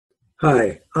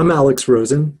Hi, I'm Alex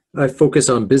Rosen. I focus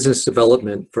on business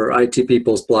development for IT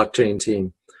People's blockchain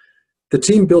team. The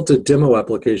team built a demo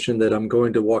application that I'm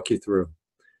going to walk you through.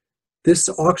 This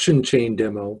auction chain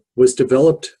demo was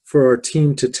developed for our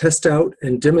team to test out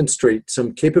and demonstrate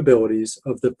some capabilities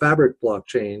of the Fabric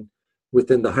blockchain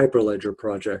within the Hyperledger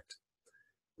project.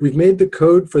 We've made the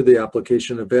code for the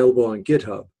application available on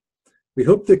GitHub. We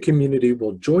hope the community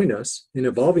will join us in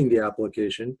evolving the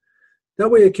application. That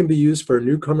way it can be used for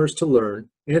newcomers to learn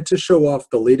and to show off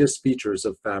the latest features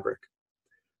of Fabric.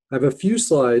 I have a few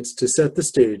slides to set the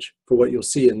stage for what you'll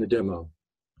see in the demo.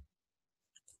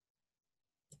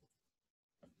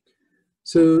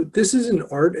 So this is an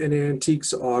art and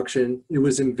antiques auction. It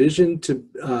was envisioned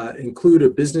to include a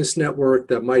business network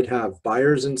that might have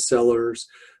buyers and sellers,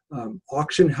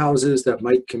 auction houses that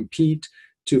might compete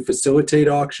to facilitate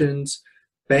auctions,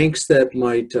 banks that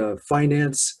might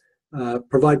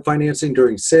provide financing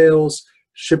during sales,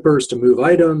 shippers to move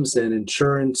items, and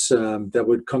insurance that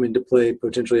would come into play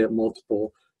potentially at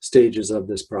multiple stages of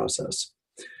this process.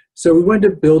 So we wanted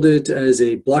to build it as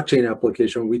a blockchain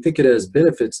application. We think it has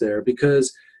benefits there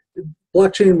because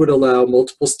blockchain would allow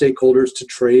multiple stakeholders to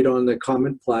trade on the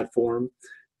common platform.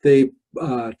 They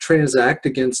transact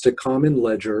against a common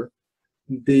ledger.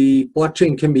 The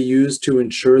blockchain can be used to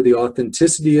ensure the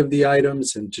authenticity of the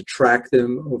items and to track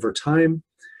them over time.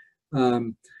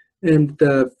 And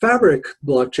the Fabric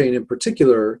blockchain in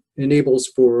particular enables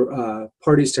for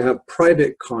parties to have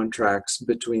private contracts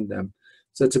between them.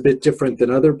 So it's a bit different than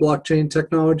other blockchain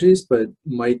technologies, but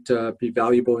might be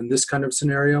valuable in this kind of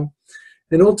scenario.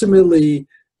 And ultimately,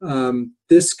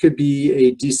 this could be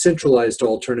a decentralized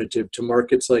alternative to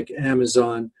markets like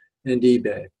Amazon and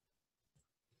eBay.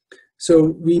 So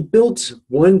we built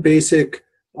one basic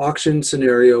auction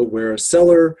scenario where a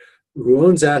seller who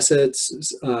owns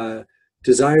assets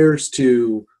desires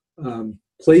to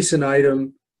place an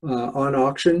item on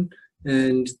auction,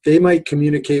 and they might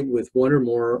communicate with one or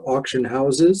more auction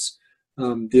houses.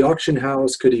 The auction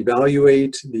house could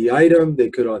evaluate the item, they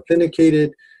could authenticate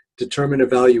it, determine a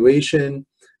valuation,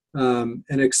 and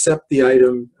accept the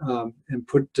item and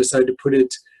decide to put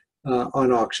it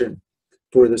on auction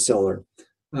for the seller.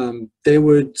 They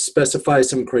would specify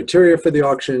some criteria for the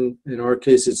auction. In our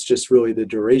case, it's just really the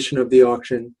duration of the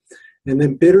auction. And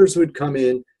then bidders would come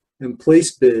in and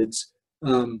place bids.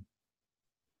 And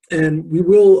we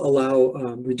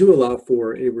do allow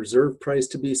for a reserve price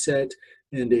to be set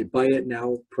and a buy it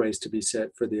now price to be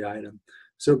set for the item.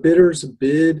 So bidders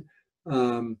bid,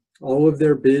 all of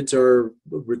their bids are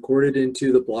recorded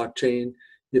into the blockchain.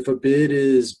 If a bid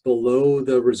is below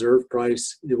the reserve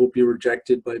price, it will be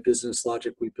rejected by business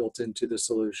logic we built into the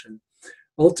solution.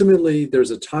 Ultimately,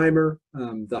 there's a timer.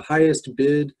 The highest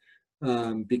bid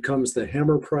becomes the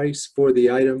hammer price for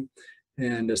the item,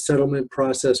 and a settlement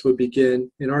process would begin.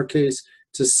 In our case,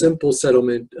 it's a simple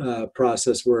settlement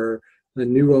process where a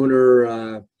new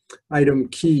owner item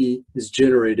key is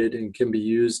generated and can be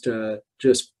used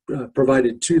just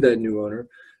provided to that new owner.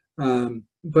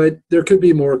 But there could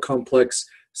be more complex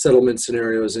settlement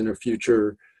scenarios in a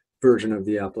future version of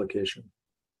the application.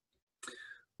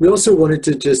 We also wanted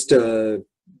to just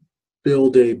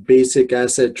build a basic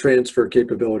asset transfer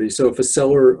capability. So if a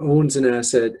seller owns an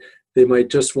asset, they might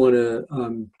just want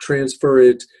to transfer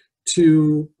it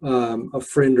to a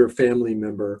friend or family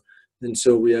member. And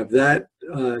so we have that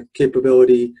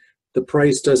capability. The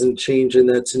price doesn't change in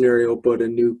that scenario, but a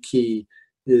new key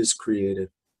is created.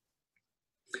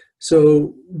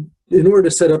 So in order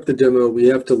to set up the demo, we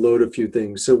have to load a few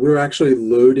things. So we're actually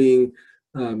loading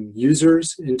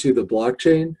users into the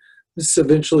blockchain. This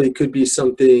eventually could be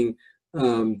something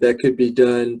that could be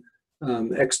done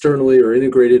externally or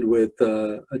integrated with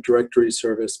a directory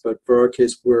service. But for our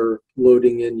case, we're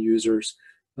loading in users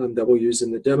that we'll use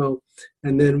in the demo.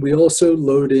 And then we also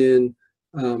load in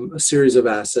a series of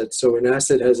assets. So an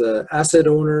asset has an asset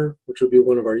owner, which would be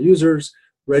one of our users,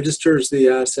 registers the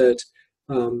asset.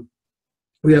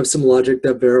 We have some logic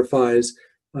that verifies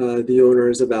the owner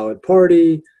is a valid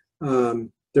party.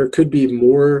 There could be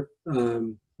more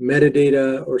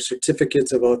metadata or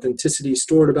certificates of authenticity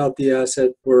stored about the asset.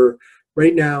 We're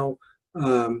right now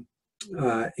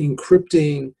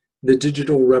encrypting the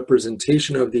digital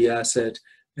representation of the asset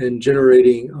and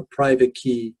generating a private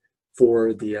key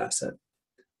for the asset.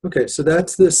 Okay, so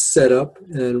that's the setup,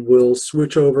 and we'll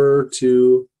switch over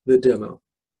to the demo.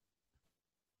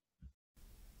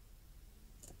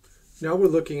 Now we're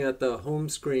looking at the home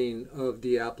screen of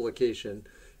the application.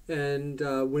 And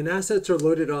when assets are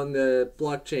loaded on the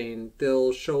blockchain,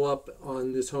 they'll show up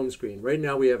on this home screen. Right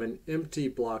now we have an empty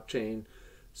blockchain.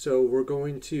 So we're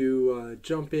going to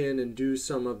jump in and do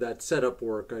some of that setup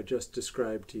work I just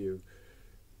described to you.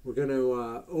 We're going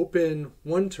to open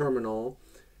one terminal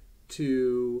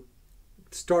to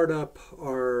start up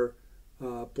our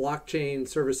blockchain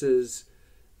services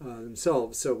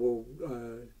themselves.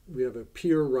 So we have a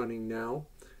peer running now.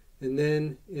 And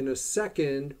then in a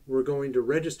second, we're going to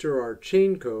register our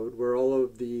chain code where all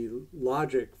of the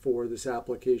logic for this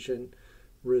application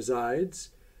resides.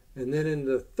 And then in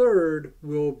the third,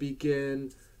 we'll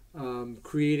begin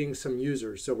creating some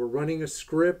users. So we're running a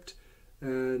script,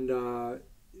 and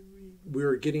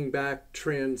we're getting back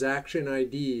transaction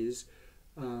IDs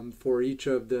for each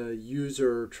of the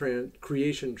user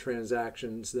creation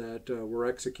transactions that we're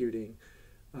executing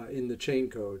in the chain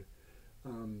code.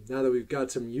 Now that we've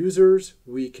got some users,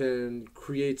 we can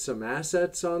create some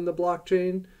assets on the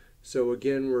blockchain. So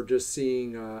again, we're just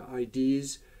seeing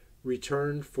IDs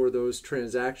returned for those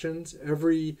transactions.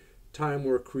 Every time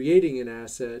we're creating an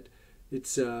asset,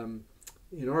 it's, in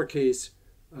our case,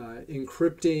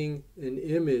 encrypting an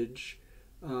image,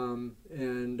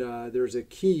 and there's a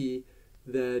key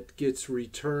that gets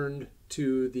returned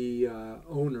to the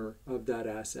owner of that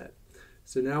asset.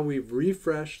 So now we've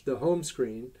refreshed the home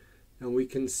screen, and we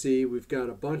can see we've got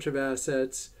a bunch of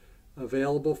assets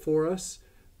available for us.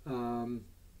 I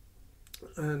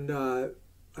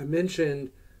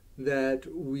mentioned that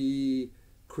we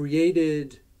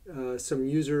created some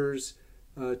users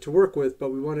to work with,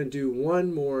 but we want to do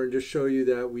one more and just show you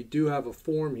that we do have a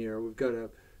form here. We've got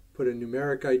to put a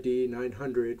numeric ID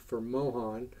 900 for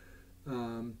Mohan,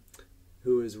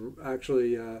 who is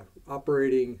actually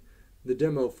operating the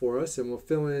demo for us, and we'll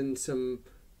fill in some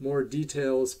more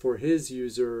details for his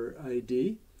user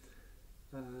ID.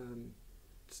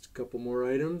 Just a couple more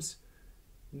items.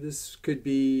 This could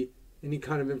be any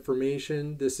kind of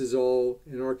information. This is all,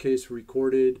 in our case,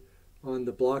 recorded on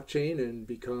the blockchain and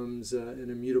becomes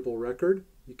an immutable record.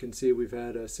 You can see we've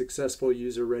had a successful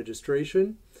user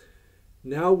registration.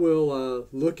 Now we'll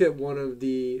look at one of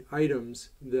the items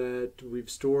that we've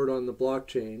stored on the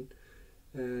blockchain,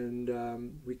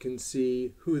 and we can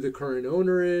see who the current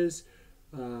owner is,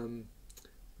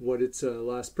 what its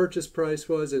last purchase price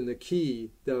was, and the key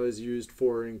that was used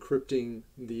for encrypting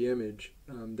the image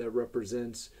that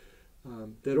represents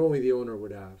that only the owner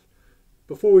would have.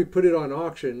 Before we put it on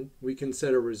auction, we can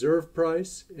set a reserve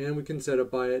price and we can set a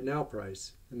buy it now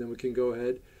price, and then we can go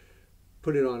ahead,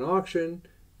 put it on auction,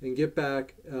 and get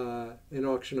back an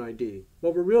auction ID.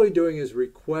 What we're really doing is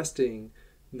requesting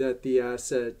that the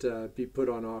asset be put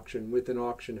on auction with an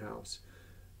auction house.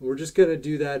 We're just going to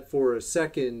do that for a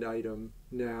second item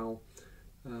now.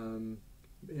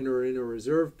 Enter in a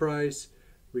reserve price,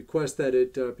 request that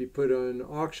it be put on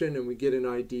auction, and we get an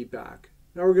ID back.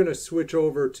 Now we're going to switch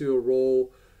over to a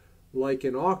role like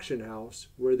an auction house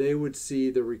where they would see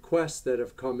the requests that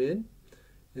have come in,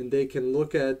 and they can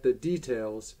look at the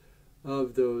details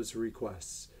of those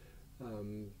requests.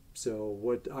 So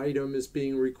what item is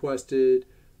being requested,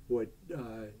 what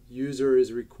user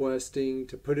is requesting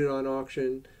to put it on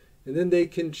auction, and then they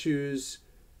can choose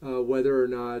whether or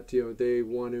not they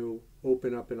want to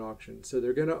open up an auction. So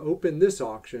they're going to open this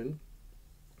auction,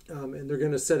 and they're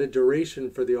going to set a duration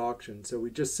for the auction. So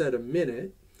we just set a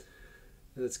minute,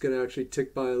 and it's going to actually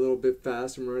tick by a little bit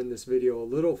fast. I'm running this video a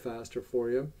little faster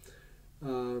for you.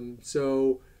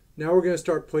 So now we're going to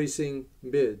start placing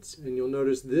bids, and you'll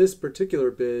notice this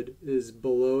particular bid is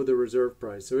below the reserve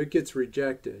price, so it gets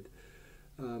rejected.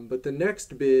 But the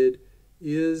next bid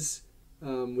is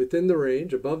within the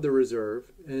range, above the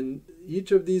reserve, and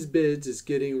each of these bids is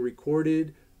getting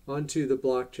recorded onto the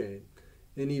blockchain.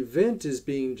 An event is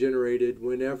being generated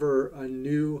whenever a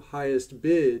new highest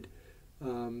bid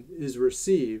is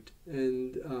received,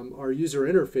 and our user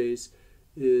interface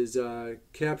is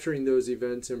capturing those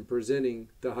events and presenting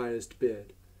the highest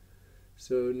bid.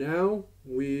 So now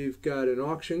we've got an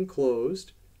auction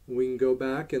closed. We can go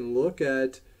back and look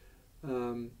at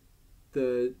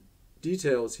the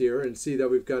details here and see that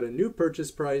we've got a new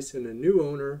purchase price and a new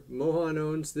owner. Mohan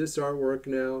owns this artwork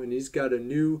now, and he's got a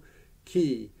new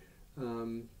key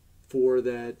for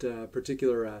that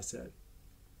particular asset.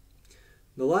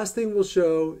 The last thing we'll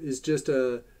show is just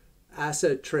a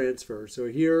asset transfer. So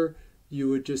here you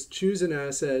would just choose an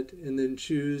asset and then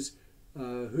choose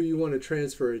who you want to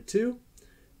transfer it to,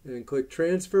 and click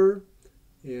transfer.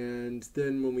 And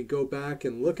then when we go back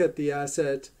and look at the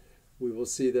asset, we will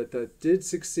see that that did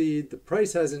succeed. The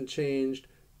price hasn't changed,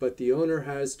 but the owner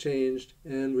has changed,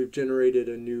 and we've generated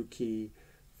a new key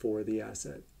for the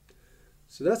asset.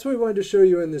 So that's what we wanted to show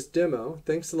you in this demo.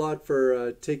 Thanks a lot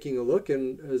for taking a look,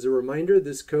 and as a reminder,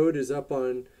 this code is up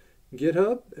on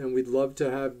GitHub, and we'd love to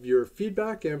have your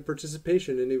feedback and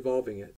participation in evolving it.